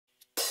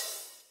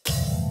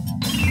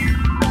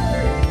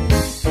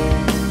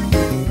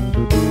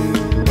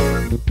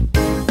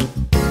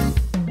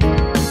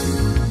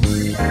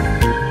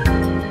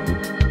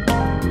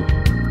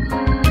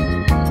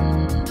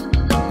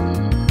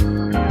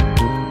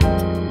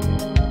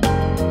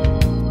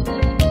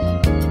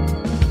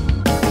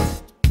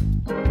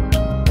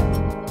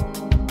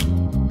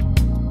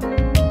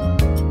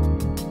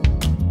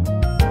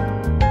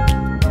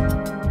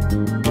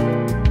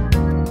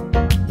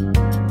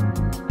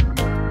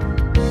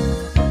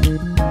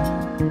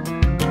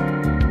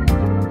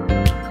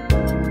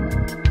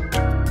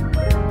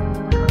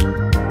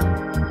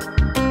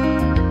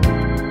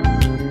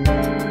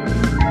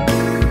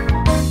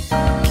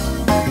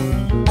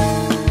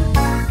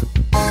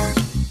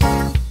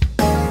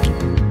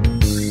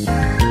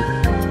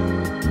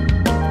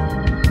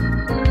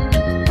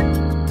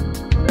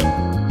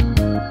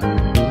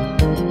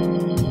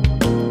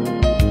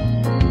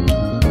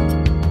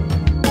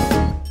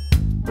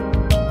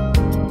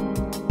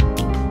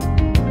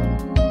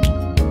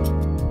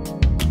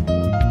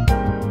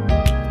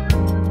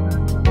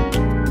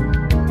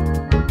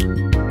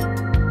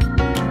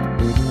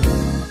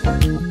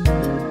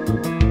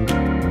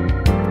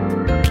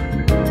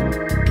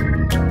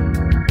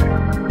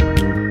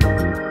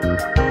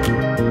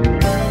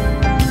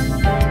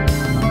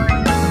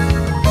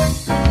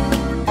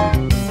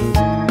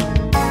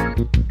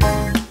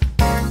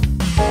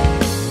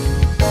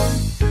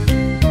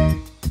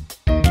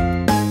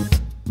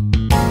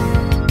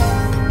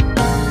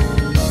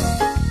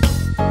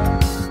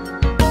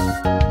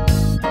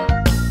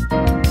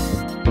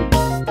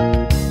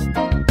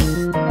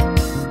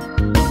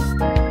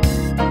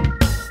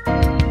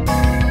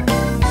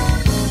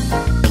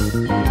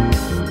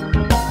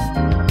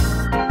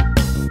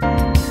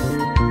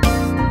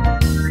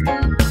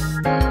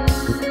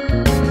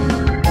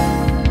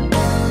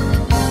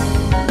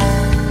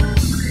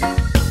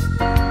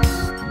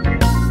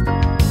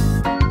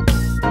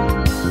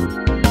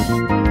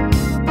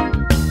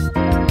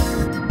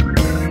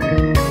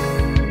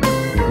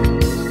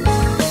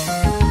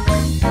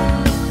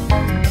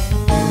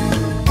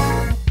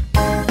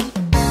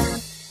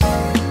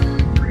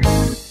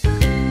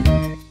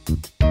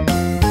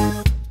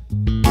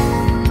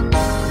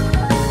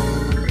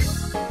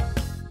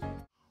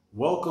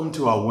Welcome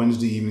to our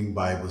Wednesday evening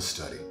Bible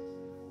study.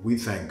 We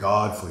thank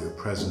God for your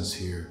presence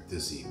here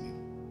this evening.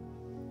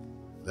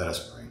 Let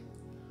us pray.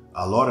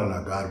 Our Lord and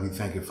our God, we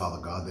thank you,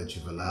 Father God, that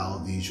you've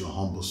allowed these your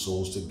humble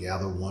souls to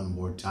gather one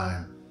more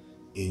time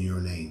in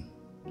your name.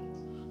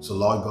 So,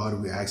 Lord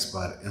God, we ask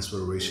by the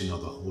inspiration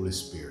of the Holy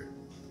Spirit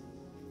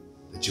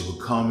that you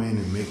will come in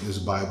and make this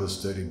Bible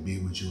study be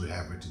what you would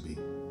have it to be.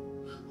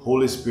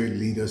 Holy Spirit,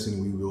 lead us and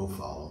we will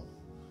follow.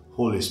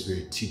 Holy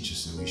Spirit, teach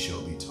us and we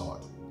shall be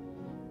taught.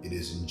 It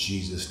is in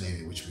Jesus' name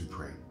in which we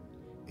pray.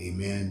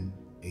 Amen,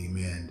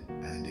 amen,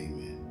 and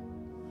amen.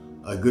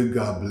 A good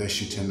God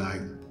bless you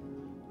tonight.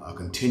 A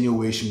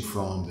continuation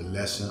from the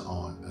lesson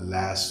on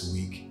last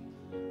week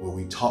where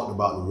we talked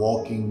about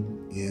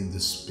walking in the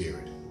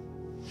Spirit.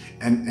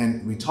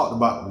 And we talked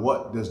about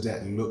what does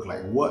that look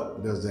like?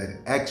 What does that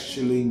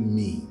actually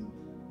mean?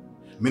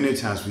 Many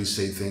times we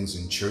say things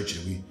in church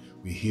and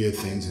we hear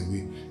things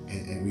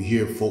and we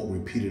hear folk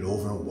repeat it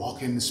over and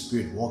walk in the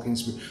Spirit, walk in the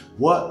Spirit.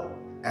 What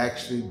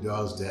actually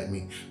does that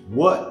mean?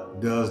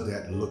 What does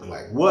that look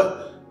like?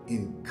 What,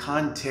 in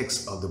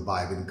context of the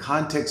Bible, in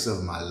context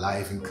of my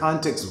life, in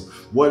context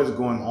of what is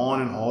going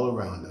on and all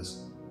around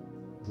us,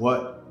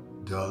 what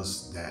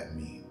does that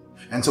mean?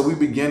 And so we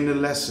began the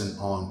lesson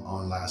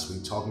on last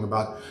week talking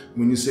about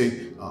when you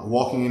say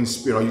walking in the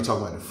Spirit, are you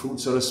talking about the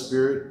fruits of the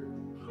Spirit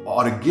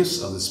or the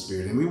gifts of the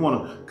Spirit? And we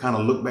want to kind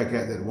of look back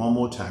at that one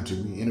more time to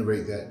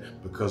reiterate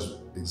that, because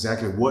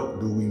exactly what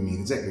do we mean?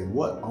 Exactly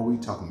what are we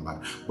talking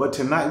about? But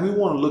tonight we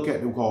want to look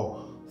at what we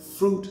call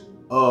fruit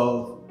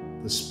of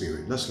the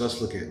Spirit. Let's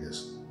look at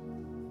this.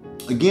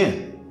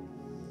 Again,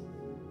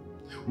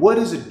 what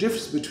is the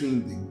difference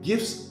between the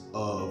gifts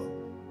of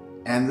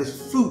and the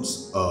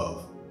fruits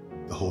of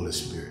the Holy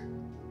Spirit?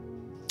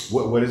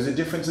 What is the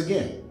difference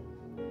again?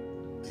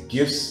 The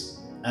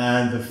gifts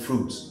and the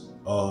fruits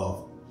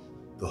of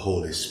the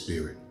Holy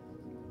Spirit.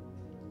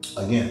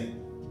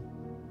 Again,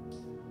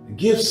 the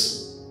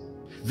gifts,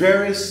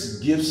 various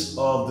gifts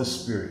of the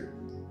Spirit.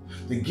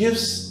 The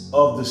gifts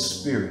of the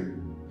Spirit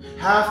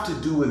have to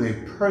do with a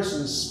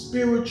person's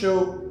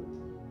spiritual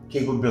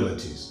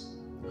capabilities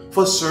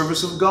for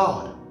service of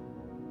God.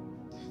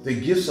 The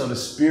gifts of the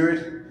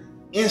Spirit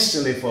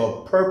instantly for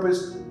a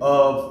purpose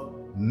of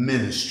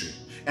ministry.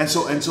 And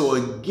so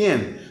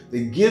again,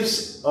 the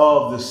gifts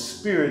of the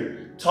Spirit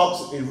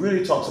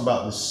really talks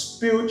about the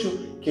spiritual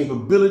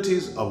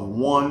capabilities of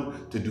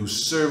one to do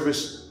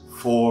service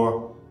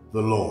for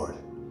the Lord.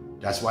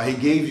 That's why he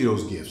gave you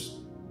those gifts,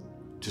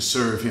 to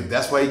serve him.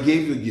 That's why he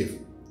gave you a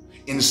gift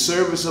in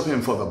service of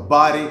him for the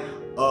body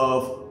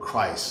of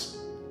Christ.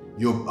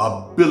 Your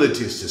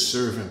abilities to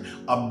serve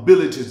him,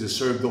 abilities to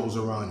serve those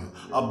around you,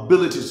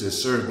 abilities to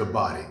serve the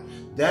body.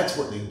 That's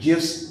what the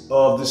gifts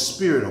of the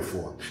Spirit are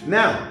for.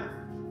 Now,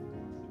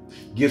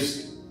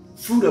 gifts,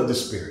 fruit of the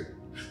Spirit.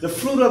 The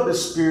fruit of the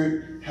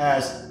Spirit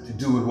has to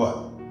do with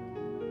what?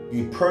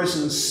 A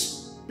person's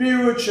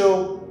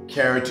spiritual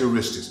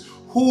characteristics.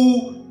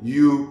 Who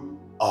you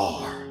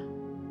are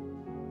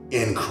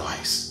in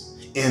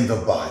Christ, in the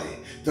body.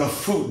 The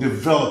fruit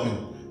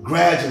developing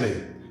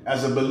gradually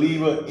as a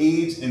believer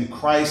aids in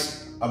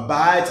Christ,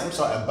 abides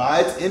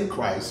in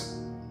Christ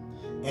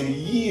and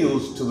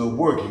yields to the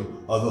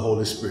working of the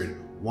Holy Spirit.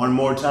 One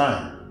more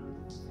time.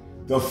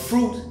 The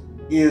fruit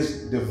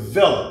is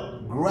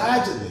developed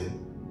gradually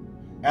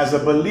as a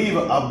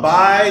believer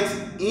abides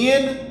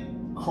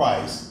in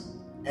Christ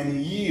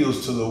and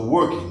yields to the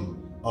working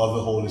of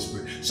the Holy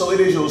Spirit. So it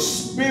is your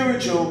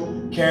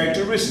spiritual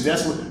characteristics.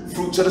 That's what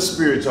fruits of the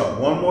Spirit are.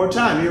 One more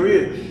time, here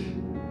it is.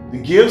 The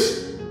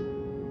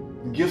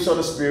gifts of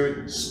the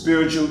Spirit,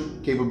 spiritual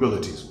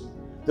capabilities.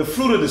 The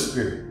fruit of the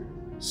Spirit,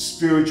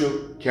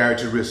 spiritual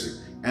characteristics.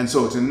 And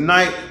so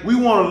tonight we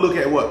want to look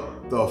at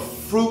what? The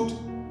fruit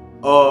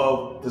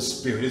of the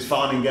Spirit. It's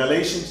found in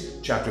Galatians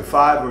chapter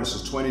 5,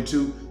 verses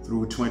 22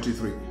 through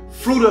 23.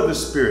 Fruit of the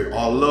Spirit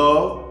are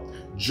love,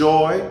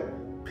 joy,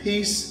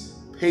 peace,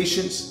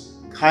 patience,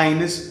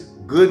 kindness,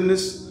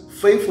 goodness,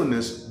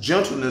 faithfulness,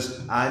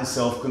 gentleness, and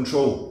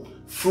self-control.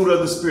 Fruit of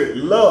the Spirit,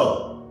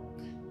 love.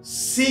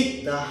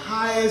 Seek the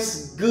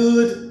highest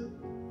good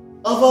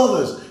of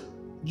others.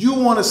 You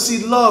want to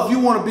see love. You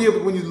want to be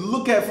able, when you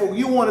look at folk,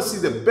 you want to see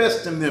the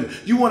best in them.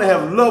 You want to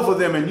have love for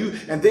them,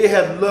 and they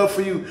have love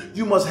for you.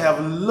 You must have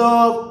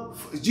love.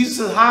 Jesus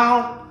says,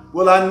 how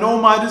will I know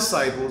my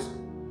disciples?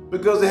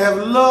 Because they have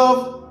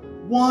love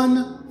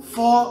one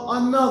for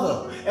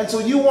another. And so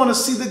you want to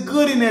see the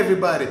good in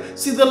everybody.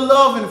 See the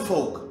love in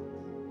folk.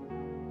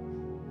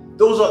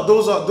 Those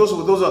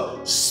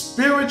are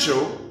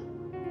spiritual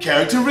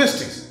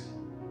characteristics.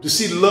 To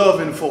see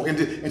love in folk, and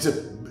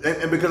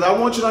because I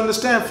want you to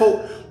understand,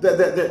 folk,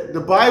 that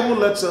the Bible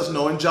lets us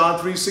know in John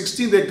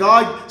 3:16 that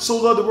God so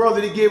loved the world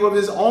that he gave up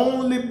his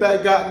only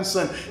begotten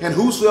Son, and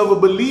whosoever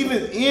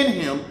believeth in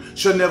him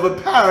shall never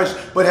perish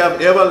but have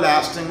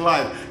everlasting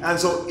life. And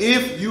so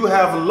if you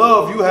have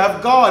love, you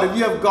have God. If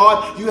you have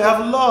God, you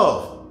have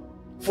love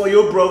for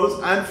your brothers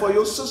and for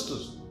your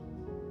sisters.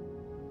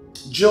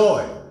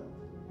 Joy.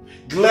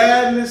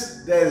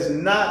 Gladness that is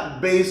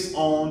not based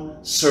on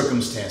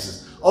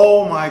circumstances.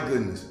 Oh my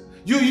goodness.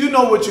 You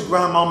know what your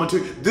grandmama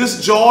told you.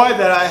 This joy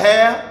that I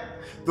have,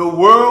 the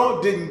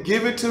world didn't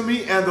give it to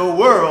me, and the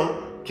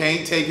world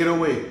can't take it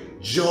away.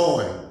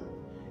 Joy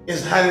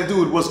is having to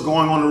do with what's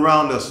going on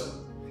around us.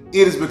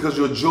 It is because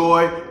your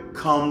joy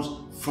comes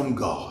from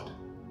God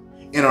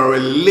in a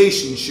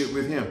relationship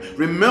with Him.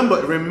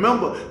 Remember,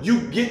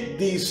 you get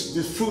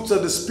these fruits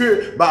of the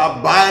Spirit by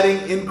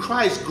abiding in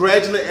Christ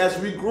gradually as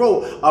we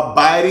grow,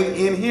 abiding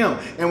in Him.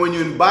 And when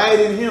you abide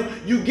in Him,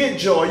 you get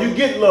joy, you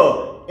get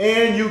love,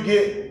 and you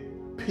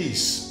get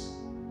peace.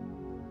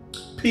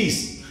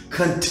 Peace,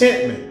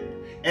 contentment,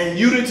 and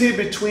unity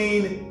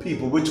between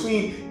people,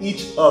 between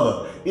each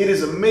other. It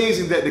is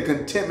amazing that the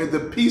contentment, the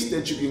peace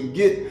that you can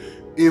get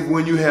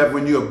when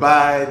you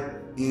abide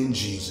in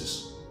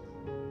Jesus.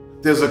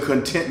 There's a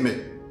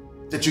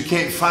contentment that you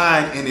can't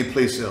find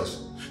anyplace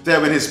else.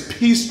 That when His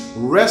peace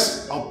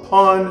rests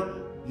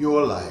upon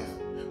your life,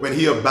 when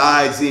He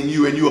abides in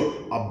you and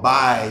you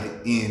abide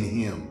in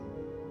Him,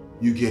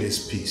 you get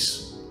His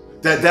peace.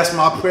 That's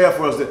my prayer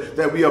for us,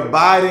 that we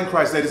abide in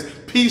Christ, that His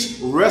peace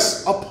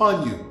rests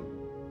upon you.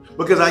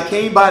 Because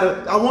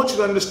I want you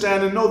to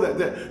understand and know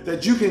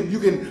that you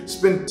can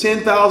spend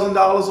 $10,000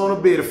 on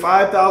a bed or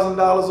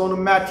 $5,000 on a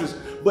mattress,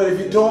 but if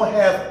you don't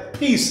have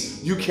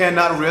peace, you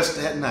cannot rest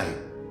at night.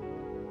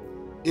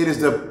 It is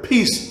the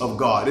peace of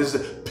God. It is the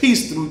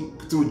peace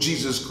through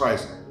Jesus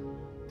Christ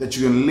that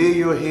you can lay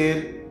your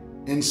head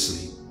and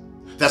sleep.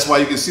 That's why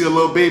you can see a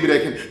little baby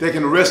that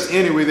can rest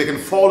anyway, they can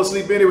fall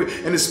asleep anyway,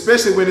 and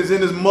especially when it's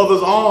in his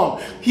mother's arm.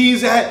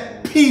 He's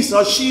at peace,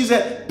 or she's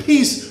at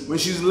peace when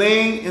she's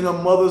laying in her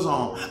mother's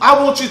arm.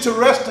 I want you to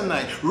rest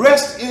tonight.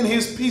 Rest in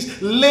His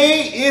peace.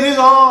 Lay in His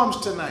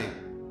arms tonight.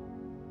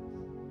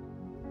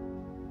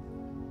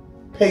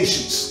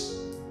 Patience.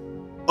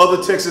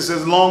 Other texts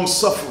says long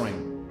suffering.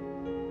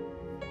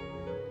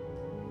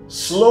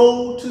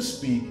 Slow to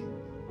speak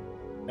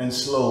and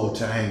slow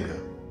to anger.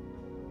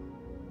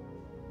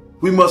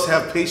 We must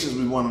have patience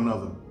with one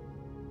another.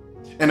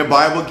 And the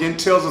Bible again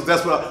tells us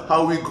that's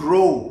how we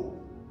grow.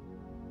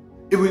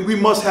 We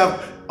must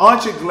have,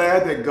 aren't you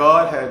glad that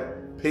God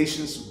had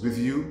patience with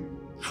you?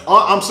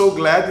 I'm so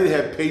glad that He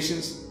had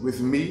patience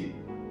with me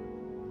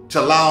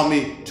to allow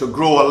me to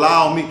grow,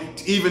 allow me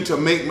even to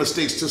make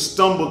mistakes, to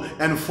stumble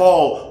and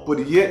fall.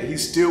 But yet He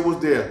still was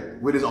there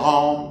with His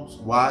arms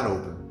wide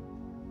open.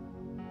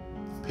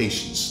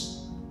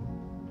 Patience.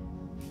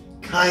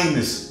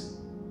 Kindness.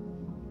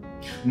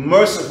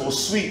 Merciful,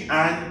 sweet,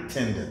 and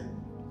tender.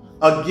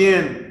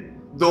 Again,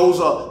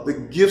 those are the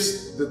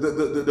gifts,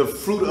 the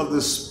fruit of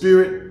the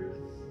Spirit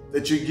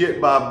that you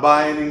get by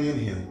abiding in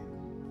Him.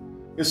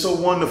 It's so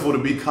wonderful to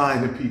be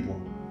kind to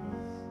people.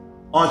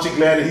 Aren't you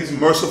glad that He's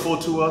merciful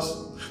to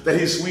us? That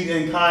He's sweet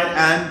and kind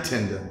and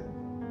tender?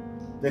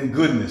 Then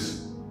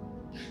goodness,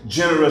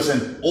 generous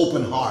and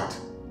open heart.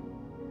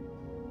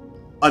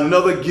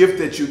 Another gift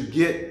that you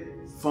get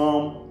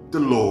from the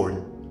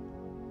Lord.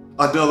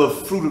 Another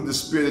fruit of the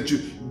Spirit that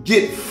you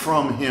get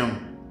from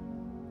Him.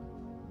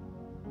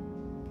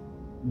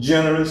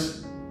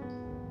 Generous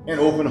and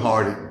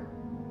open-hearted.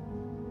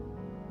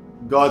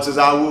 God says,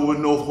 I will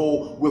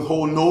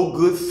withhold no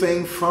good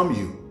thing from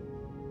you.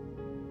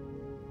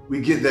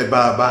 We get that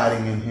by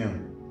abiding in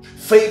Him.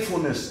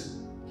 Faithfulness,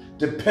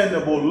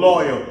 dependable,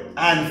 loyal,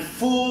 and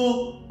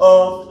full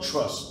of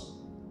trust.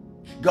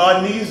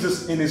 God needs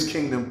this in His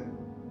kingdom.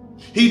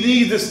 He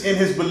needs this in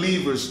His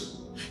believers.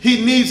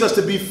 He needs us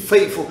to be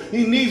faithful.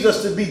 He needs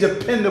us to be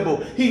dependable.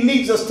 He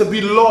needs us to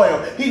be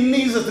loyal. He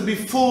needs us to be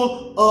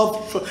full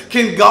of trust.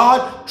 Can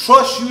God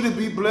trust you to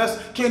be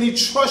blessed? Can He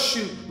trust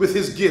you with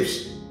His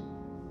gifts?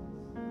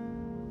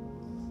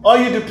 Are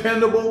you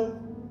dependable?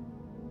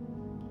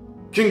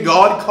 Can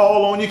God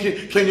call on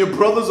you? Can your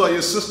brothers or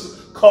your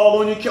sisters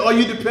call on you? Are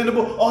you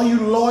dependable? Are you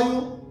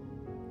loyal?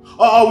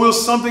 Or will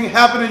something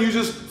happen and you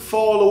just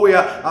fall away?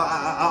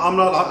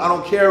 I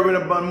don't care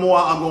anymore.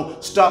 I'm going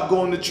to stop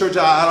going to church.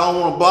 I don't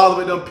want to bother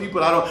with them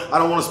people. I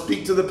don't want to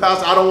speak to the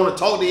pastor. I don't want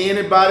to talk to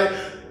anybody.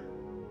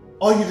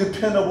 Are you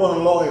dependable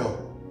and loyal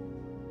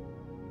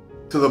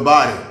to the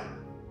body?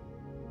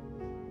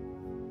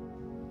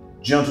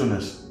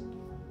 Gentleness,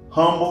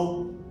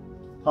 humble,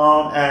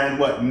 calm, and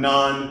what?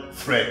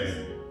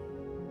 Non-threatening.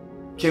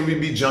 Can we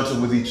be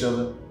gentle with each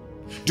other?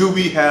 Do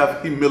we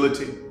have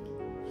humility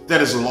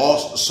that is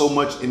lost so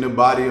much in the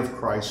body of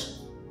Christ?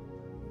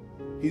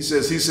 He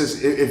says,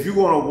 if you're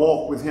going to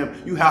walk with Him,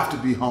 you have to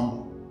be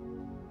humble.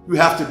 You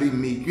have to be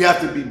meek. You have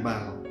to be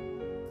mild.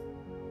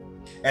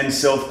 And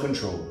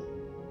self-control.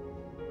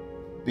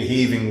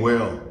 Behaving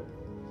well.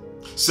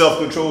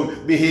 Self-control,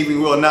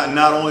 behaving well,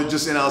 not only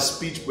just in our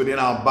speech, but in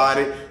our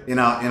body, and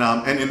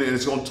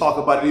it's going to talk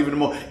about it even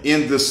more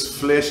in this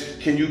flesh.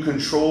 Can you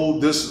control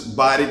this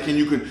body? Can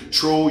you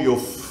control your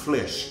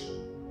flesh?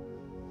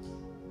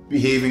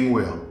 Behaving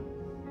well.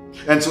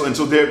 And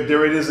so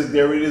there it is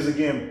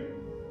again.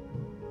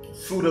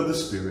 Fruit of the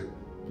Spirit: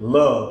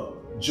 love,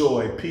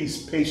 joy,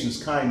 peace,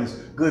 patience, kindness,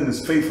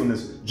 goodness,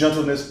 faithfulness,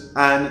 gentleness,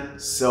 and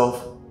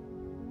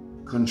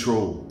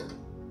self-control.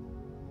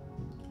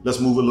 Let's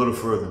move a little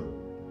further.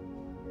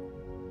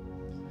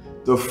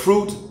 The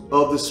fruit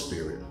of the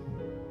Spirit.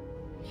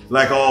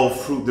 Like all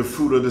fruit, the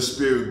fruit of the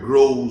Spirit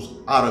grows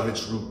out of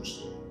its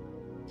roots,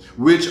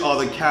 which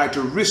are the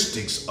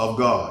characteristics of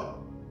God.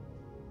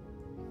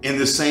 In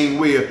the same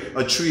way,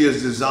 a tree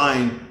is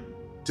designed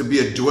to be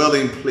a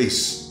dwelling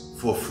place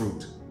for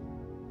fruit.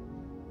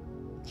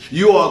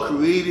 You are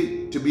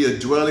created to be a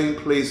dwelling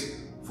place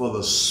for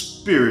the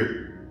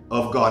Spirit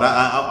of God.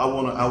 I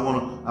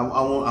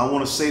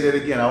want to say that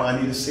again. I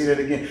need to say that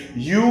again.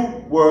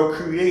 You were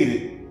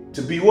created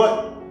to be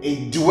what?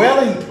 A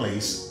dwelling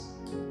place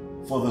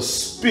for the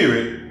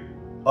Spirit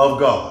of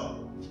God.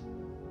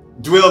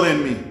 Dwell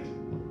in me.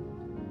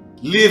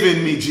 Live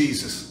in me,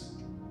 Jesus.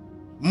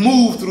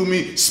 Move through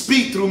me.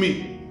 Speak through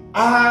me.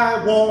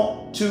 I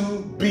want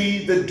to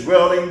be the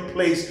dwelling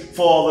place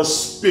for the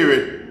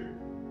Spirit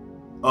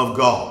of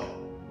God.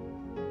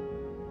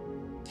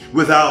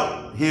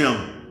 Without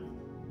Him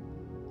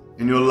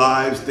in your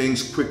lives,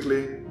 things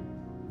quickly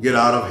get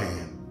out of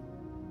hand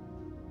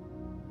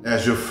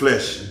as your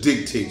flesh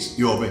dictates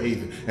your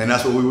behavior. And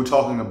that's what we were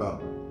talking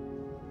about.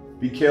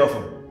 Be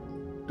careful.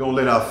 Don't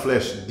let our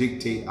flesh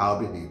dictate our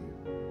behavior.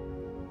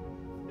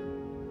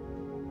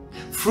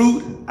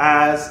 Fruit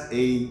as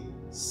a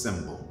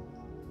symbol.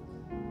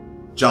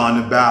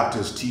 John the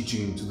Baptist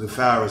teaching to the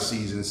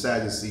Pharisees and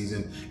Sadducees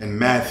in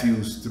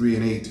Matthew 3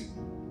 and 8.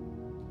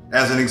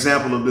 As an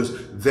example of this,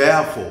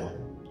 therefore,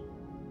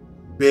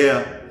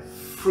 bear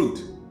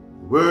fruit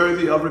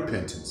worthy of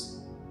repentance.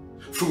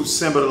 Fruit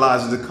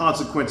symbolizes the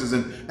consequences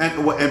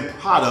and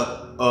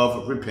product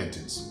of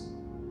repentance.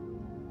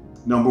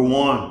 Number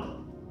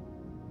one,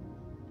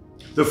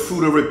 the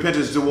fruit of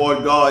repentance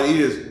toward God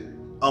is,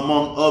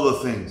 among other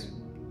things,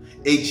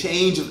 a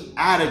change of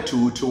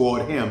attitude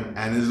toward Him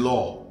and His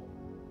law.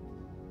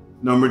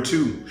 Number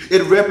two,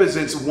 it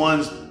represents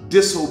one's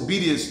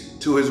disobedience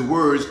to His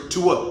words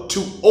to what?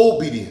 To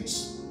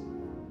obedience.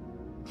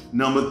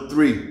 Number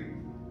three,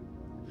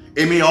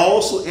 it may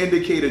also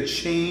indicate a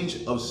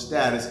change of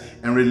status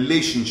and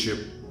relationship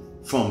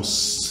from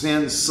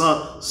son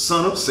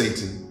of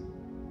Satan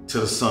to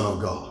the Son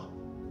of God.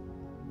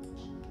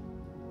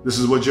 This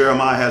is what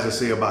Jeremiah has to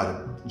say about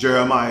it.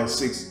 Jeremiah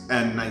 6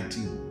 and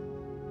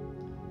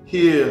 19.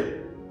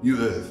 Hear, you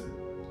earth.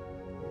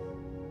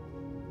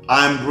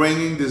 I'm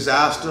bringing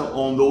disaster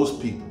on those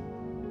people,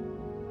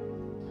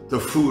 the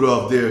fruit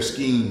of their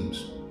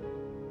schemes,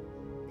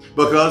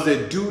 because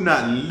they do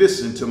not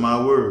listen to my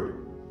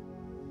word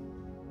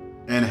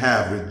and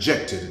have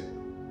rejected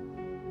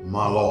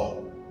my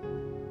law.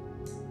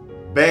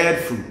 Bad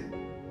fruit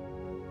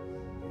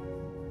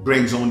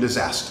brings on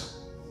disaster.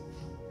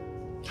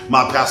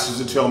 My pastors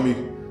would tell me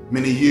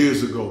many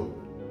years ago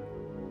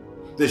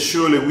that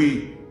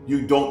surely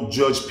you don't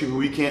judge people.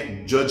 We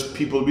can't judge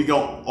people. We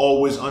don't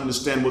always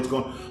understand what's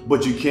going on,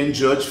 but you can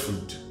judge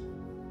fruit.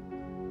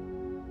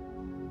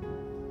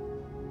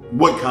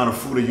 What kind of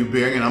fruit are you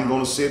bearing? And I'm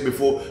going to say it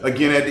before,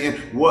 again at the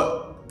end,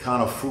 what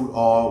kind of fruit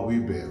are we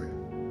bearing?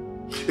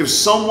 If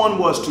someone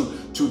was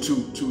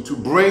to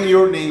bring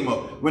your name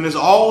up, when it's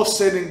all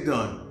said and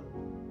done,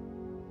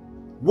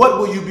 what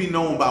will you be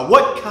known by?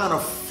 What kind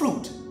of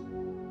fruit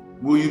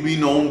will you be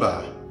known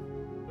by?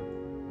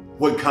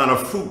 What kind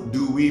of fruit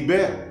do we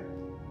bear?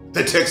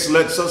 The text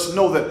lets us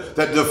know that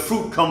the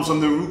fruit comes from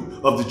the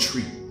root of the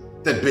tree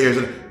that bears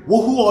it.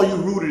 Well, who are you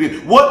rooted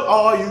in? What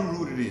are you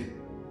rooted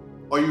in?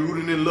 Are you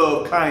rooted in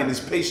love, kindness,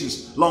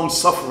 patience,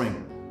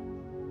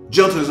 long-suffering,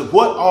 gentleness?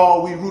 What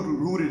are we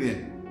rooted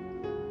in?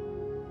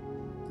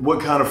 What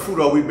kind of fruit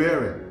are we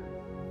bearing?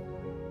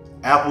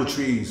 Apple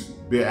trees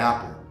bear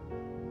apple.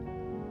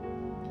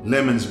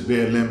 Lemons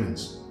bear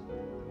lemons.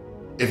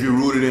 If you're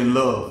rooted in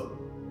love,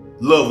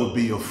 love will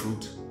be your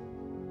fruit,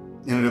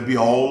 and it'll be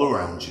all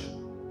around you.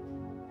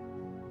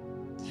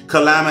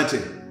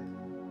 Calamity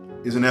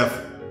is an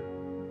effort.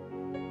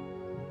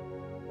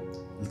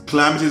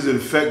 Calamity is the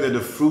effect of the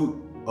fruit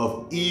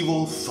of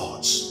evil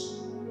thoughts.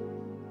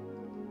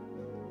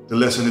 The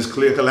lesson is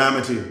clear.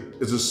 Calamity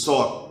is a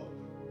sort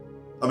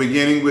of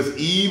beginning with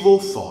evil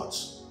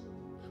thoughts,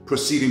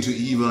 proceeding to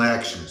evil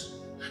actions,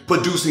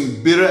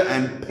 producing bitter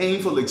and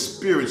painful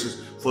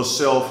experiences for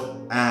self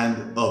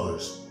and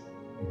others.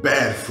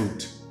 Bad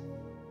fruit.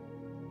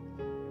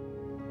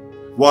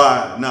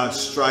 Why not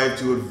strive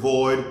to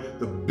avoid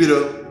the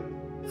bitter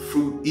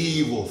fruit,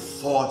 evil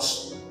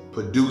thoughts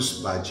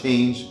produced by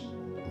change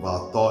of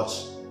our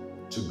thoughts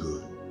to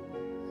good?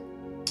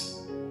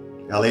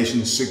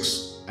 Galatians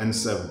 6 and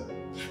 7.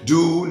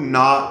 Do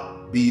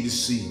not be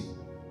deceived.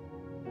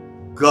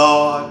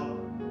 God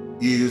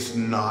is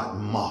not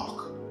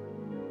mocked.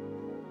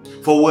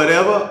 For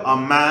whatever a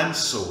man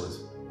soweth,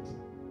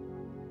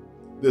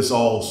 this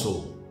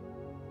also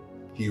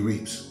he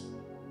reaps.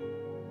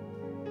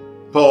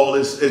 Paul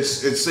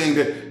is saying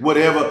that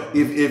whatever,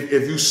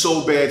 if you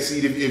sow bad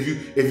seed,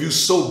 if you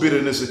sow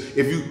bitterness,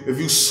 if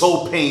you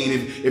sow pain,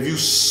 if you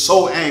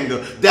sow anger,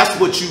 that's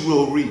what you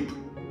will reap.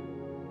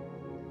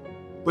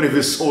 But if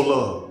you sow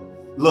love,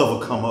 love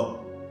will come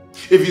up.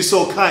 If you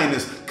sow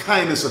kindness,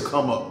 kindness will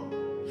come up.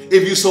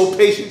 If you sow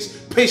patience,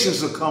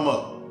 patience will come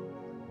up.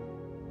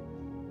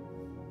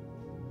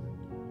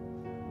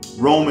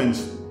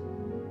 Romans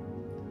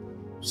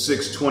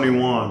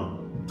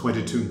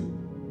 6:21-22.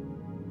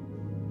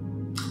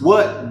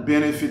 What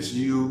benefits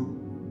you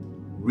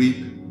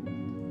reap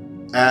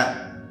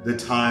at the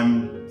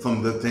time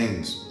from the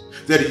things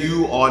that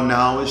you are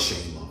now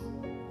ashamed of?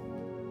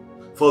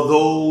 For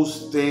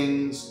those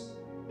things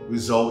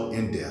result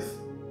in death.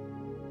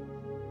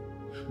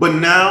 But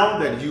now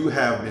that you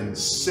have been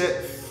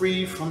set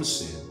free from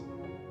sin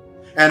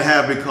and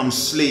have become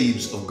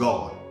slaves of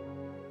God,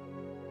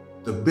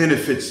 the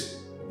benefits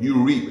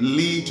you reap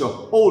lead to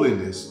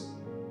holiness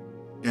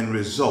and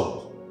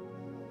result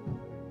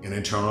in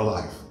eternal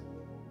life.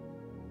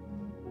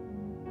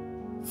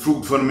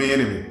 Fruit from the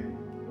enemy,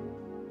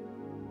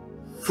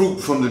 fruit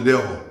from the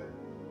devil,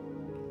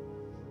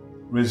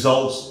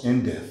 results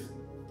in death.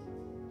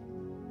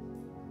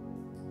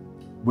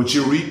 What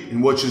you reap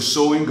and what you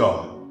sow in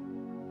God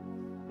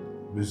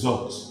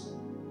results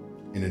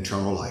in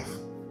eternal life.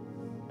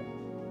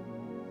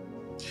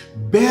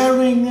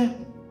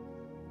 Bearing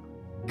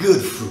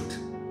good fruit.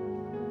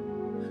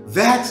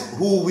 That's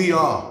who we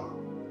are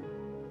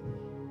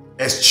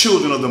as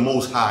children of the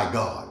Most High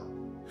God.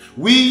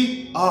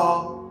 We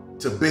are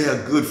to bear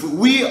good fruit.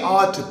 We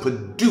are to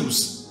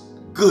produce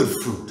good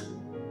fruit.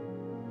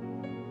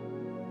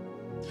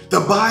 The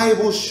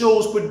Bible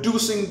shows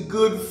producing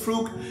good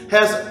fruit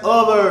has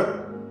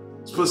other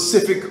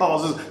specific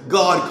causes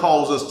God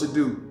calls us to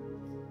do.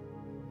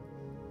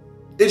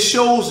 It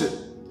shows it.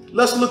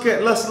 Let's look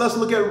at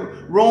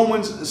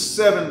Romans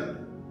 7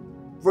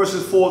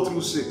 verses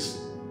 4-6.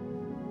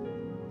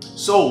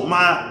 So,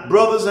 my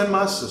brothers and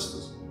my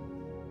sisters,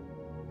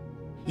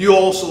 you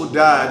also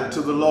died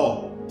to the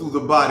law through the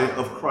body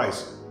of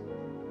Christ,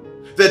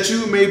 that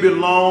you may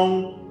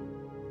belong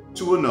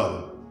to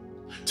another.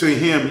 To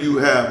him you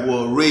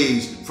were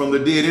raised from the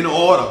dead in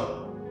order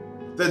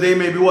that they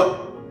may be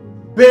what?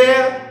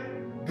 Bear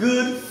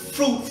good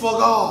fruit for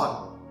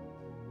God.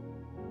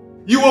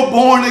 You were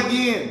born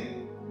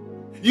again.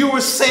 You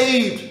were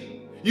saved.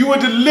 You were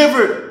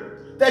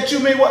delivered that you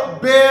may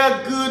what?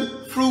 Bear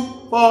good fruit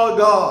for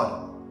God.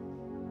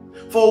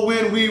 For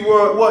when we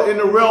were what? In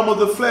the realm of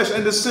the flesh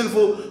and the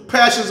sinful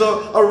passions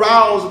are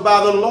aroused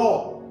by the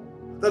law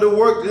that it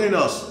worked in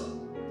us.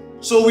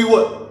 So we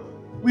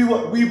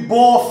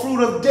bore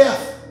fruit of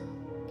death.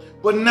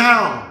 But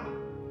now,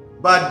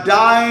 by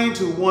dying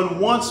to one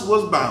once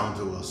was bound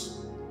to us,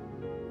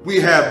 we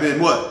have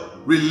been what?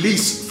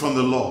 Released from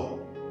the law,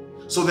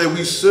 so that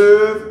we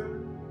serve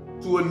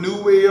to a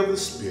new way of the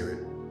Spirit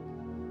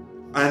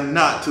and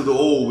not to the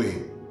old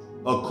way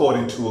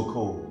according to a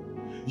code.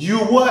 You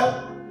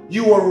what?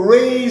 You were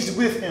raised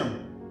with him.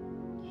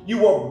 You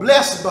were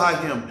blessed by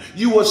him.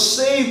 You were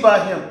saved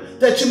by him,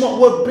 that you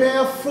would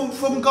bear fruit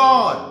from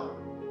God.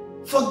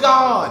 For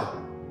God.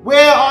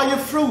 Where are your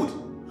fruit?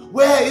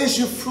 Where is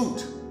your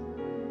fruit?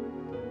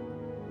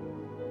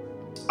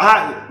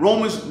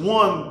 Romans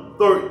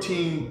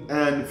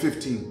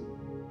 1:13-15.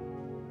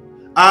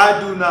 I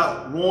do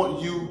not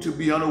want you to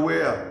be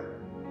unaware,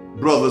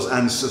 brothers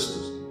and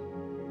sisters,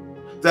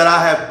 that I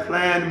have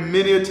planned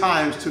many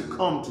times to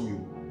come to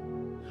you,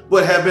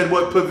 but have been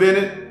what?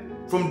 Prevented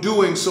from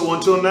doing so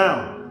until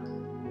now,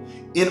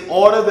 in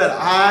order that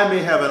I may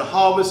have a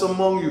harvest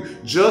among you,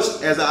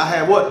 just as I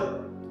have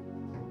what?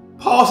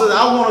 Paul says,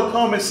 I want to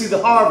come and see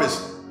the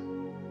harvest.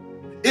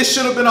 It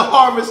should have been a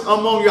harvest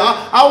among you.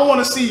 I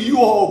want to see you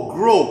all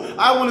grow.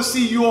 I want to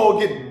see you all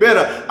get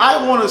better.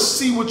 I want to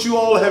see what you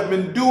all have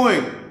been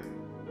doing.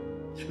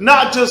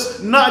 Not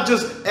just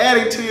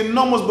adding to your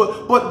numbers,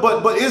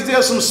 but is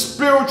there some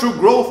spiritual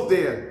growth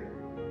there?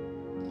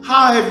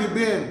 How have you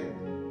been?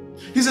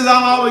 He says,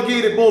 I'm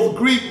obligated, both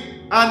Greek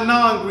and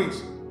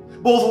non-Greeks,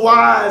 both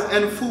wise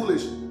and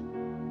foolish.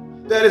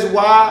 That is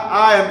why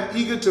I am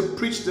eager to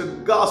preach the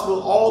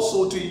gospel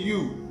also to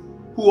you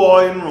who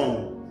are in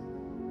Rome.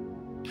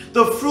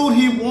 The fruit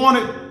he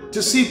wanted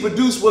to see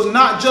produced was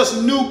not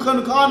just new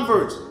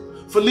converts.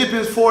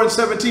 Philippians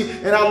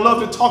 4:17, and I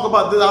love to talk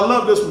about this. I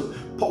love this one,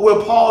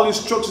 where Paul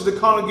instructs the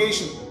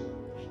congregation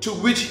to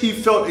which he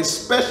felt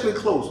especially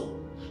close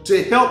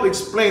to help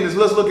explain this.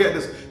 Let's look at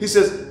this. He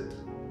says,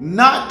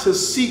 not to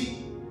seek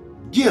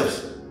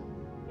gifts,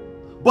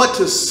 but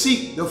to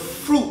seek the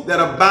fruit that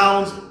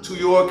abounds to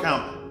your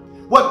account.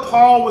 What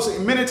Paul was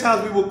saying, many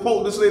times we will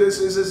quote this later, it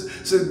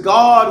says,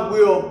 God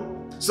will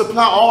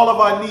supply all of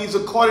our needs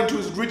according to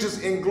his riches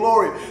in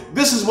glory.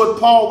 This is what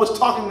Paul was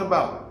talking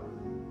about.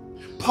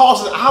 Paul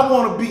says, I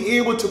want to be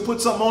able to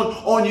put something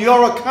on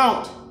your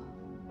account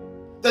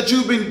that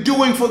you've been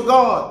doing for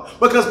God.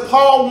 Because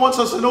Paul wants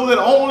us to know that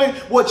only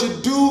what you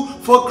do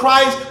for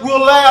Christ will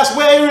last.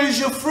 Where is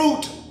your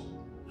fruit?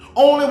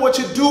 Only what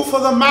you do for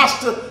the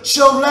master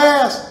shall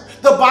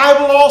last. The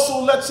Bible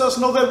also lets us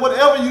know that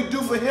whatever you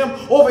do for him,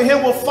 over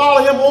him will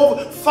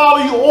follow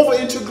you over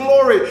into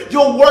glory.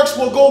 Your works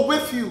will go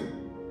with you.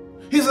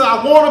 He said,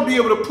 I want to be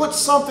able to put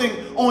something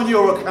on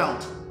your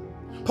account.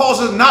 Paul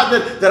says, not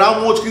that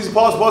I want you,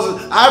 Paul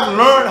says, I've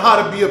learned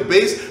how to be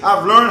abased.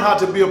 I've learned how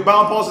to be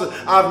abound. Paul says,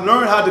 I've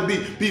learned how to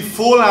be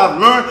full. And I've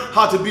learned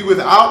how to be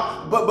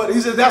without. But he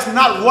says, that's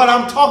not what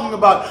I'm talking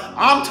about.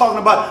 I'm talking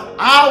about,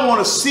 I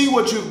want to see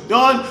what you've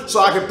done so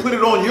I can put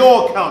it on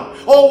your account.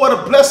 Oh, what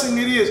a blessing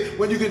it is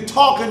when you can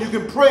talk and you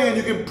can pray and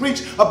you can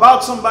preach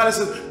about somebody that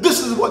says, this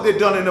is what they've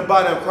done in the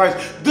body of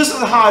Christ. This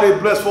is how they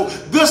bless folks.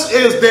 This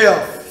is their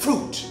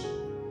fruit.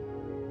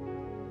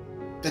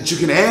 That you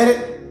can add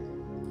it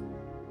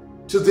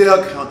to their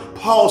account.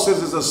 Paul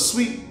says it's a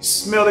sweet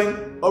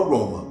smelling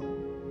aroma.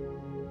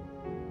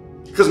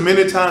 Because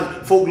many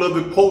times folk love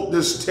to quote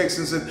this text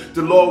and say,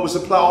 the Lord will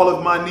supply all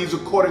of my needs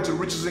according to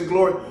riches and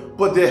glory,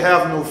 but they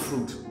have no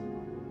fruit.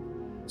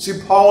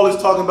 See, Paul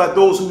is talking about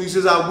those who, he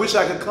says, I wish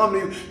I could come to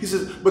you. He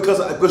says,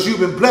 because you've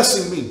been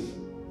blessing me.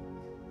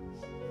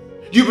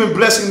 You've been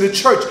blessing the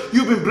church.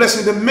 You've been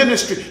blessing the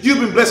ministry. You've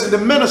been blessing the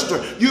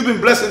minister. You've been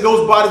blessing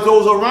those bodies,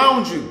 those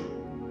around you.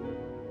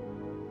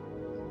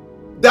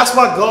 That's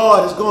why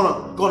God is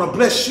gonna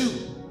bless you.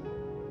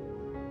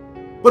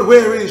 But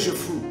where is your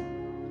fruit?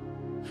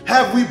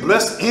 Have we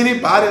blessed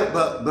anybody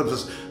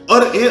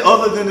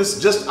other than this,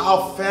 just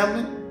our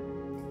family?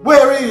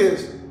 Where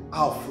is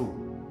our fruit?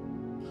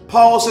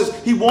 Paul says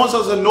he wants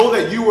us to know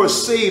that you are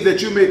saved,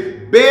 that you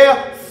may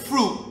bear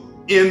fruit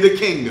in the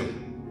kingdom.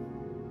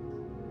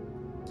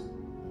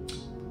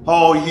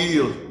 Paul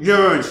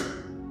yearns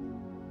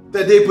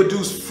that they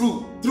produce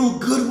fruit through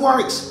good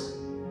works,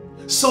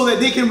 so that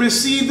they can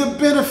receive the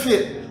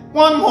benefit.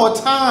 One more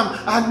time,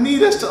 I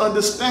need us to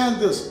understand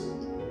this.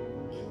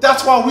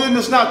 That's why we're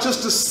not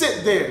just to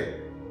sit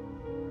there.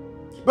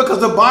 Because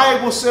the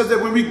Bible says that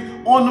when we,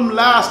 on them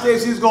last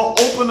days, he's going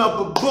to open up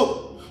a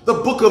book, the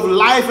book of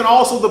life and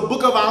also the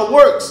book of our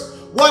works.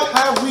 What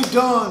have we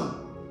done?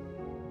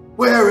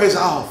 Where is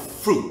our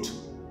fruit?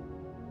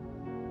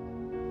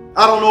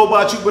 I don't know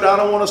about you, but I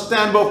don't want to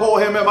stand before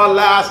him at my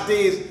last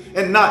days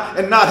and not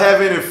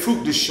have any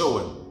fruit to show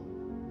him.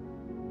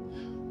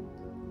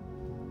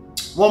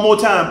 One more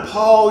time,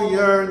 Paul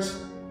yearns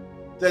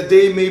that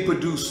they may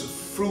produce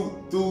fruit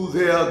through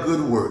their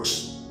good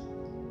works,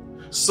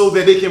 so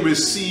that they can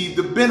receive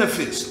the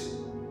benefits.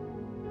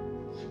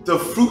 The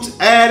fruits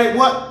added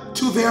what?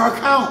 To their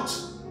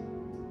accounts.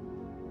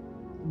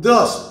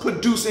 Thus,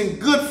 producing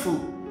good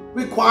fruit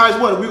requires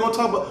what? We're going to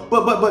talk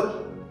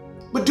about,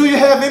 but do you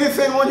have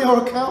anything on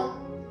your account?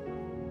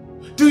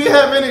 Do you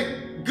have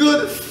any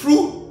good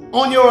fruit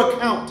on your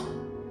account?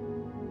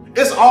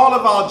 It's all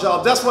of our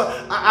jobs. That's what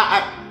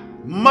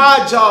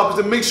my job is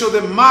to make sure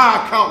that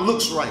my account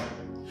looks right.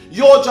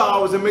 Your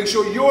job is to make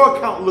sure your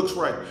account looks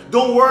right.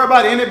 Don't worry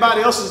about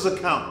anybody else's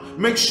account.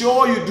 Make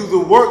sure you do the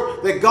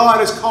work that God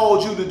has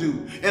called you to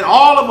do. And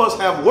all of us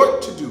have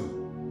work to do.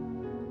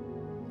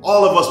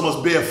 All of us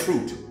must bear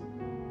fruit.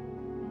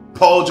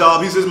 Paul's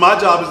job, he says, my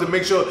job is to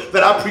make sure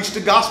that I preach the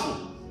gospel,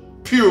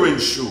 pure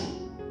and sure.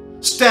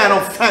 Stand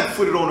on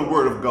flat-footed on the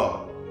word of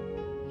God.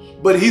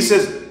 But he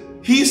says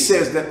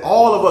that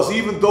all of us,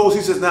 even those,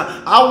 he says,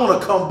 now I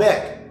want to come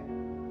back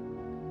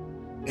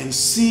and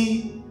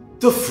see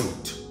the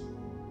fruit.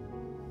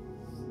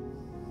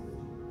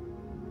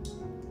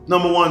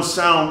 Number one,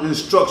 sound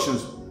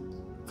instructions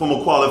from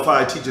a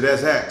qualified teacher.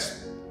 That's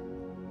Acts.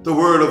 The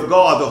word of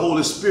God, the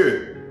Holy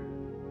Spirit,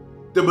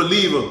 the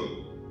believer,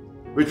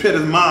 repent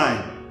his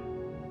mind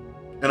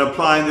and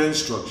applying the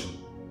instruction.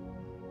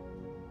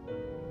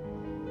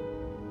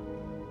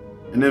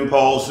 And then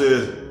Paul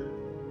says,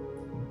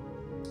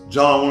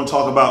 John want to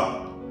talk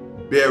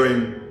about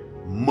bearing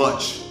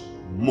much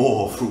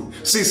more fruit.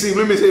 See,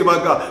 let me tell you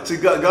about God. See,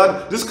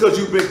 God, just because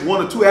you make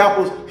 1 or 2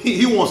 apples,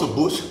 he wants a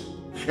bushel.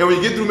 And when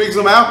you get through making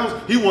some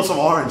apples, he wants some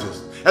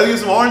oranges. After you get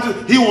some oranges,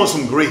 he wants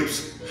some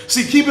grapes.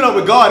 See, keeping up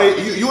with God,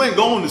 you ain't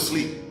going to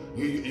sleep.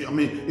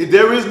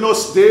 There is no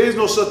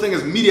such thing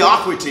as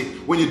mediocrity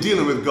when you're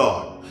dealing with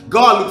God.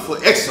 God looks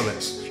for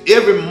excellence.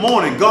 Every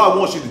morning, God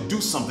wants you to do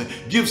something,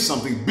 give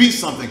something, be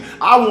something.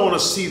 I want to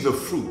see the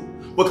fruit.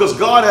 Because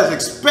God has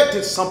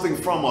expected something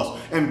from us,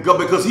 and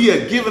because he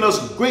has given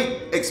us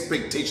great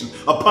expectations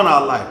upon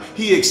our life.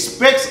 He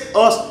expects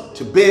us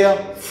to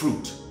bear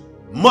fruit,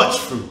 much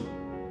fruit,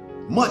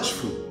 much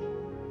fruit.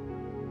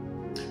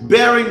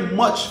 Bearing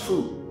much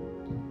fruit.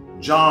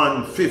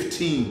 John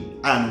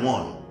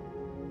 15:1.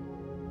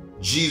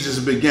 Jesus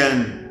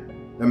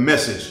began the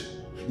message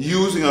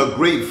using a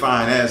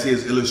grapevine as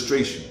his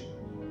illustration.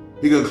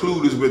 He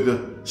concludes with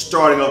the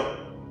starting up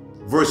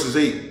verse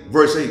 8.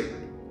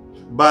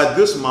 By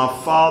this my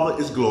Father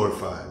is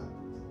glorified,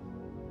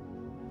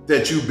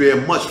 that you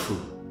bear much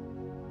fruit.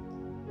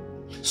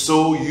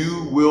 So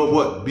you will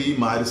what? Be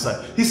my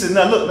disciple. He said,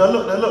 now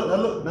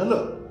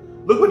look.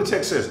 Look what the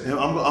text says. And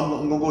I'm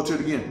gonna go to it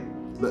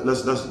again.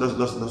 Let's.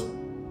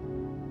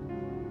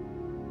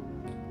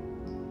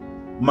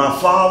 My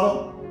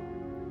Father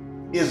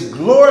is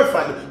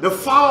glorified. The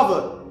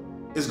Father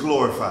is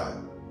glorified.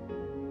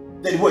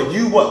 That what?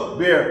 You what?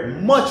 Bear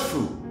much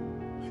fruit.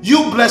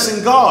 You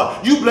blessing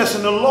God. You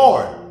blessing the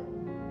Lord.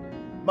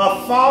 My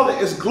Father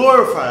is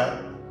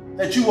glorified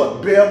that you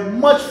what? Bear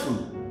much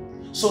fruit.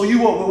 So you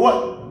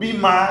what? be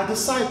my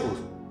disciples.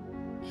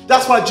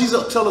 That's why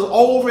Jesus tells us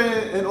over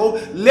and over,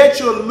 let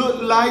your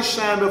light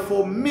shine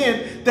before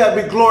men, that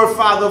we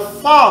glorify the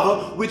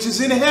Father which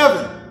is in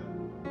heaven.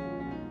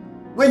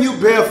 When you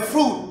bear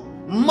fruit,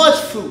 much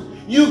fruit,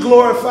 you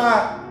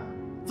glorify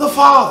the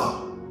Father.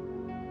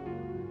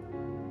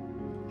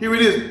 Here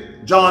it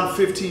is, John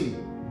 15,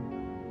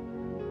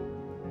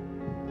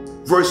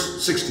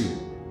 verse 16.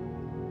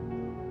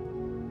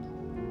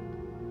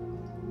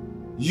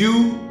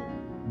 You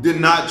did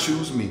not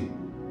choose me,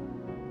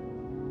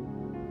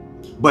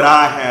 but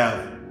I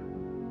have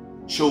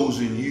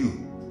chosen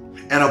you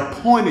and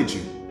appointed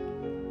you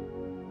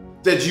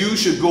that you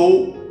should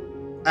go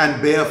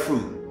and bear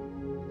fruit,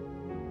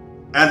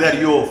 and that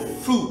your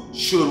fruit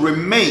should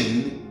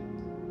remain,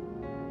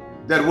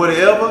 that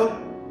whatever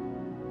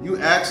you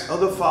ask of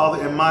the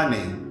Father in my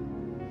name,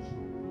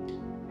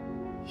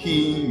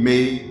 he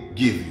may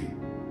give you.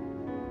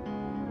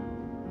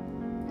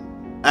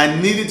 I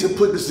needed to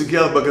put this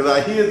together because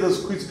I hear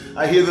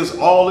this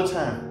all the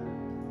time.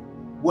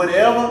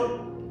 Whatever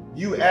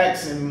you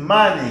ask in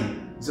my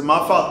name, said my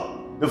Father,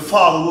 the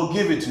Father will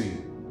give it to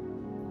you.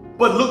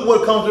 But look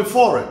what comes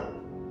before it.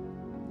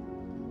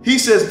 He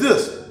says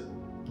this,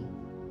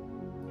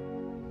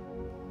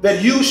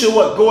 that you should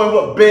what? Go and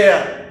what?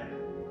 Bear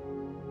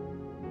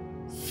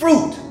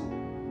fruit.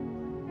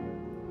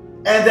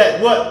 And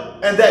that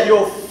what? And that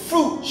your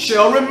fruit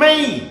shall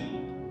remain.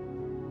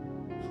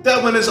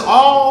 That when it's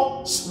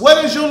all,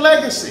 what is your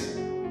legacy?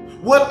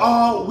 What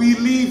are we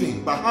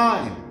leaving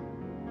behind?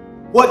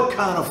 What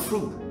kind of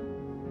fruit?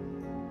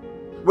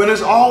 When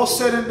it's all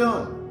said and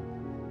done,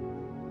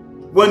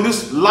 when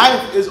this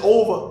life is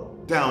over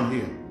down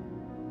here,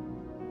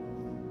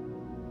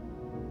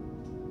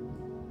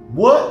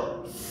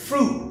 what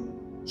fruit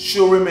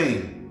shall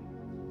remain?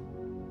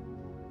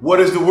 What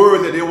is the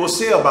word that they will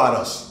say about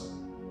us?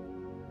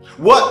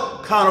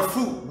 What kind of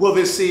fruit will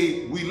they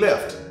say we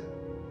left?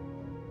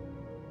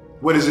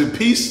 What is it,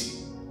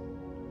 peace?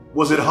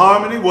 Was it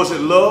harmony? Was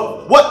it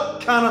love?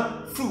 What kind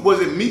of fruit? Was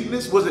it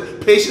meekness? Was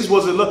it patience?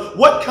 Was it love?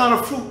 What kind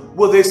of fruit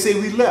will they say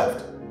we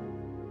left?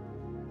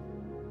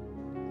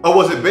 Or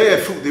was it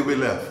bad fruit that we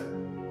left?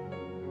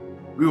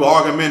 We were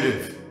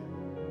argumentative,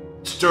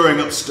 stirring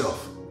up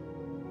stuff.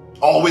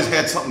 Always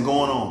had something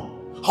going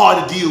on.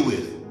 Hard to deal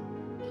with.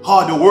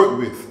 Hard to work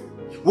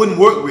with. Wouldn't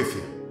work with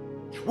you.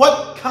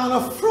 What kind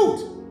of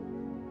fruit?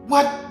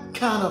 What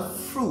kind of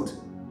fruit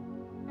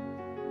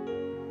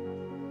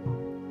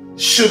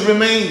should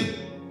remain?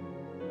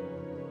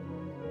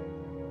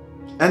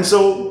 And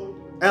so,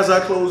 as I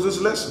close this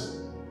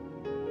lesson,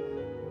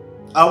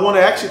 I want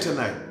to ask you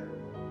tonight,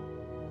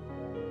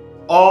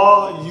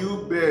 are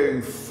you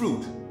bearing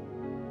fruit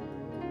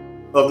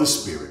of the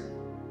Spirit?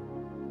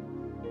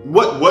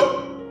 What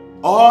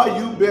are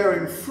you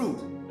bearing fruit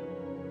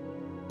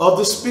of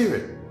the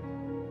Spirit?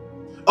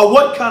 Or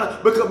what kind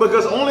of,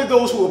 because only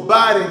those who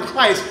abide in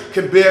Christ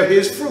can bear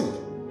his fruit.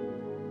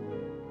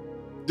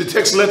 The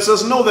text lets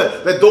us know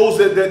that those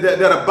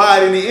that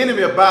abide in the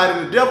enemy, abide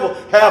in the devil,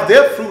 have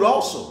their fruit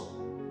also.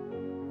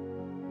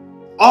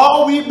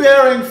 Are we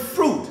bearing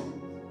fruit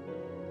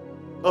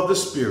of the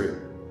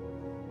Spirit?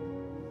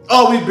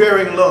 Are we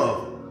bearing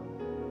love?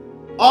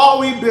 Are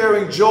we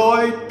bearing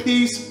joy,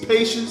 peace,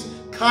 patience,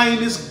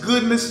 kindness,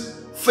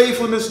 goodness,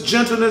 faithfulness,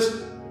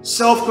 gentleness,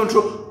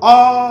 self-control?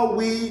 Are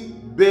we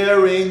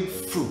bearing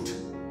fruit?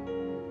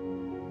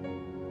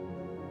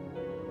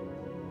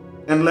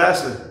 And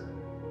lastly,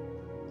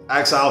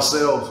 ask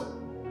ourselves,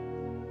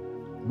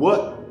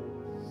 what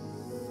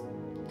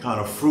kind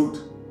of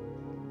fruit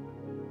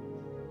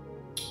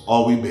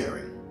are we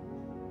bearing?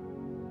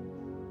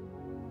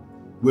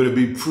 Will it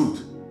be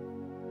fruit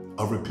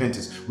of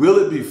repentance? Will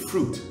it be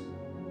fruit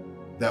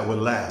that will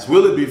last?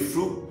 Will it be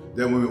fruit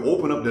that when we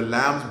open up the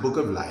Lamb's book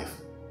of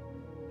life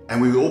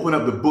and we open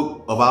up the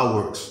book of our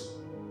works,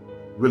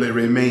 will it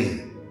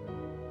remain?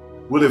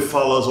 Will it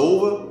follow us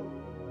over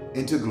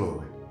into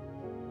glory?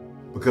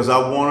 Because I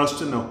want us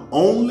to know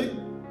only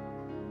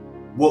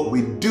what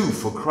we do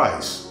for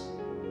Christ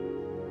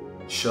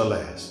shall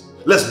last.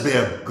 Let's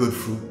bear good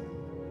fruit.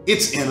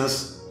 It's in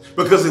us.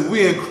 Because if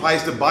we're in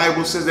Christ, the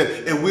Bible says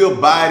that, and we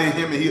abide in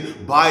him and he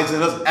abides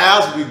in us,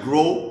 as we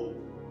grow,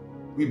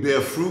 we bear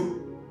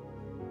fruit,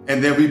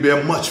 and then we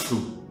bear much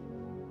fruit.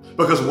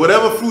 Because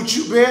whatever fruit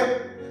you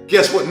bear,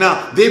 guess what?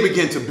 Now they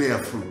begin to bear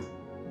fruit.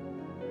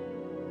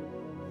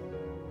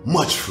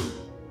 Much fruit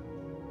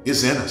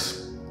is in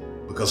us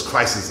because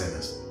Christ is in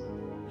us.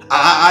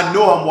 I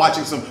know I'm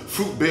watching some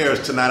fruit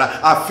bearers tonight.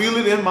 I feel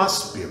it in my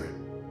spirit.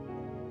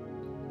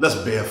 Let's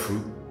bear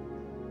fruit.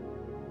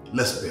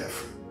 Let's bear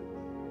fruit.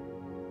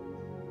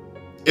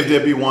 If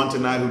there be one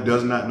tonight who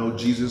does not know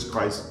Jesus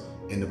Christ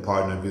in the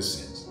pardon of his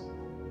sins,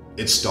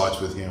 it starts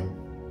with him.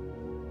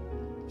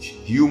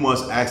 You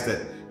must ask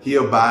that he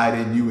abide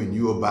in you and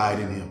you abide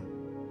in him.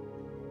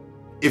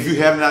 If you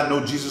have not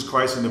known Jesus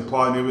Christ in the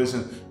pardon of his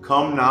sins,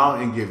 come now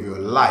and give your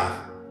life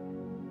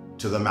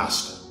to the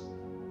Master.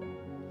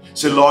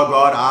 Say, Lord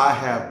God, I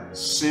have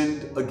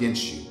sinned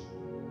against you.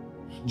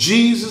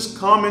 Jesus,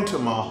 come into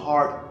my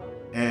heart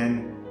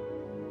and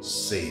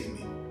save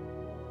me.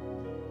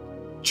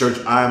 Church,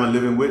 I am a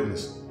living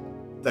witness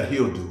that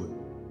he'll do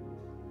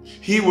it.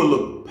 He will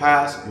look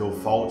past your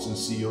faults and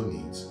see your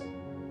needs.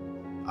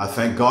 I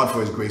thank God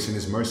for his grace and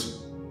his mercy.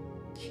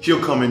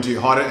 He'll come into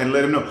your heart and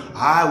let him know,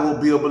 I will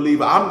be a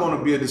believer. I'm going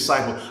to be a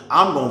disciple.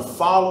 I'm going to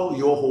follow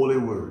your holy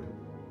word,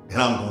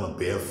 and I'm going to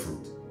bear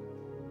fruit.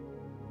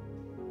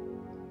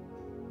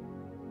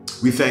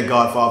 We thank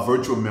God for our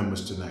virtual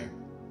members tonight,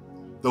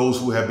 those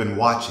who have been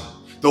watching,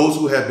 those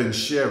who have been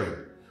sharing.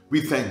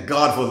 We thank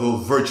God for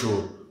those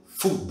virtual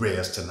fruit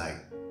bearers tonight.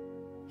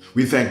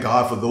 We thank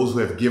God for those who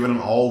have given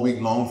them all week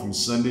long from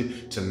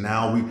Sunday to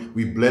now.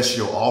 We bless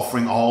your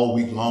offering all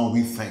week long.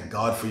 We thank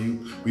God for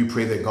you. We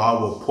pray that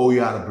God will pour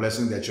you out a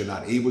blessing that you're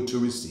not able to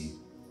receive.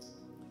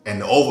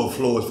 And the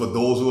overflow is for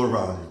those who are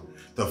around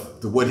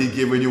you. What he's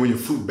given you when your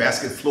fruit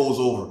basket flows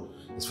over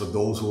is for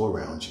those who are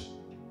around you.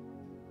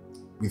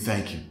 We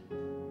thank you.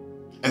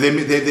 And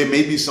there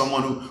may be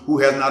someone who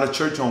has not a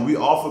church home. We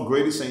offer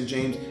Greater St.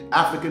 James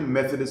African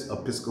Methodist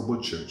Episcopal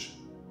Church.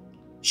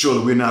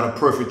 Surely we're not a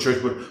perfect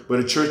church, but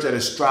a church that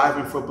is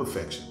striving for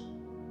perfection.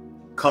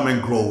 Come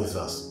and grow with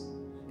us.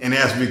 And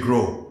as we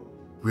grow,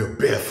 we'll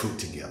bear fruit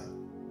together.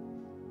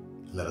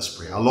 Let us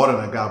pray. Our Lord and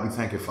our God, we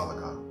thank you, Father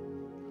God,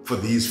 for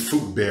these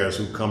fruit bearers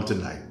who come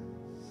tonight.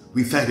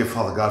 We thank you,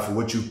 Father God, for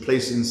what you've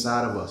placed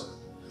inside of us,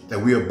 that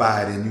we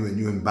abide in you and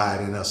you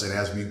abide in us. And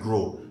as we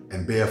grow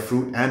and bear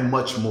fruit and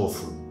much more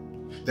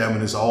fruit, that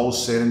when it's all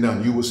said and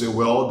done, you will say,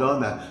 well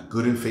done, thou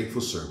good and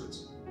faithful servants.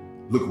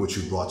 Look what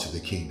you brought to the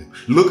kingdom.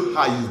 Look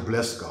how you've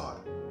blessed God.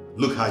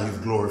 Look how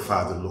you've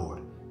glorified the Lord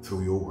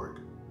through your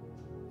work.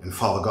 And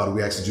Father God,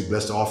 we ask that you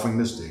bless the offering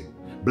this day.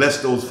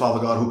 Bless those,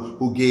 Father God,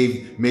 who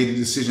made the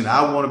decision.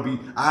 I want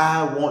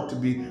to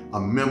be a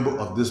member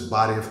of this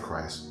body of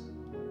Christ.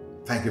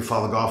 Thank you,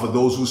 Father God, for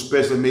those who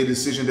especially made the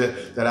decision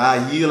that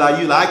I yield.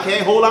 I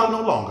can't hold out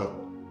no longer.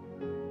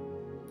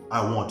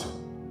 I want to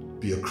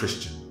be a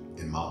Christian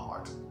in my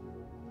heart.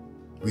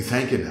 We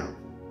thank you now.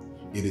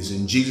 It is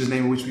in Jesus'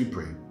 name in which we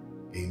pray.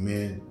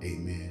 Amen,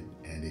 amen,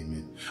 and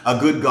amen. A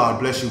good God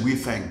bless you. We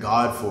thank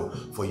God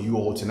for you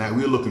all tonight.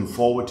 We're looking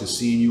forward to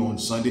seeing you on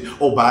Sunday.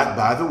 Oh,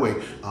 by the way,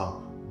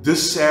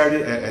 this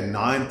Saturday at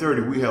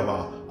 9:30, we have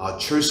our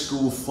church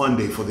school fun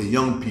day for the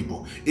young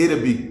people.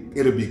 It'll be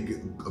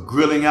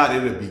grilling out.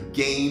 It'll be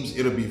games.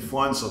 It'll be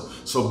fun.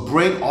 So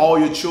bring all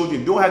your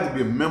children. You don't have to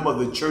be a member of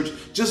the church.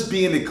 Just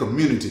be in the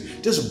community.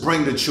 Just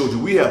bring the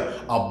children. We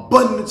have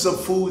abundance of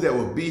food that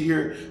will be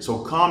here. So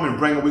come and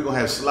bring them. We're going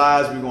to have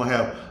slides. We're going to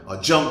have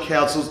jump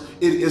castles.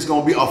 It's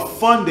going to be a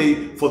fun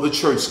day for the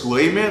church school.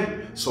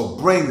 Amen. So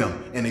bring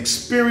them and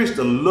experience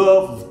the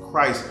love of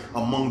Christ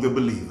among the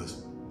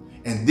believers.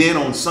 And then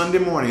on Sunday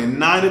morning at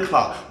 9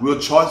 o'clock,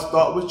 we'll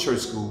start with church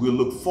school. We'll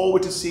look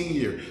forward to seeing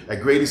you here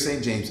at Greater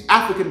St. James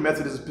African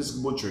Methodist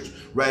Episcopal Church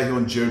right here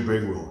on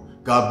Jerryburg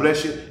Road. God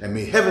bless you, and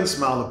may heaven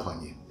smile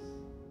upon you.